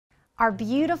Our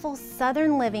beautiful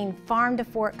Southern Living Farm to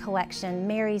Fork collection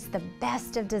marries the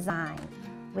best of design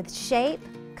with shape,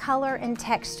 color, and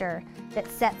texture that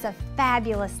sets a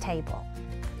fabulous table.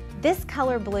 This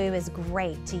color blue is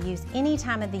great to use any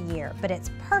time of the year, but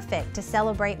it's perfect to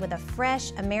celebrate with a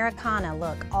fresh Americana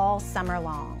look all summer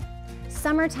long.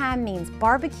 Summertime means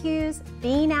barbecues,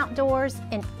 being outdoors,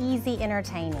 and easy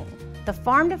entertaining. The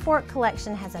Farm to Fork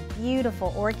collection has a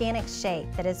beautiful organic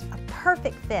shape that is a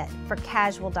perfect fit for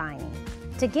casual dining.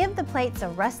 To give the plates a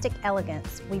rustic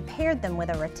elegance, we paired them with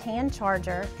a rattan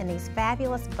charger and these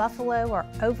fabulous buffalo or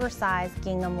oversized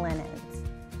gingham linens.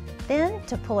 Then,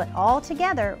 to pull it all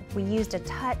together, we used a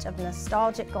touch of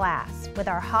nostalgic glass with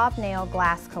our hobnail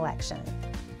glass collection.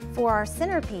 For our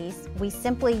centerpiece, we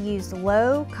simply used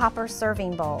low copper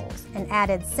serving bowls and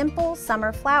added simple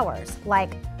summer flowers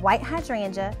like white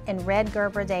hydrangea and red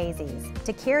Gerber daisies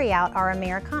to carry out our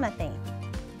Americana theme.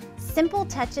 Simple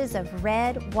touches of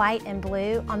red, white, and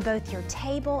blue on both your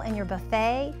table and your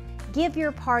buffet give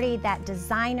your party that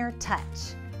designer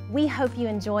touch. We hope you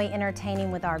enjoy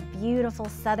entertaining with our beautiful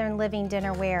Southern Living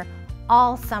dinnerware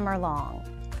all summer long.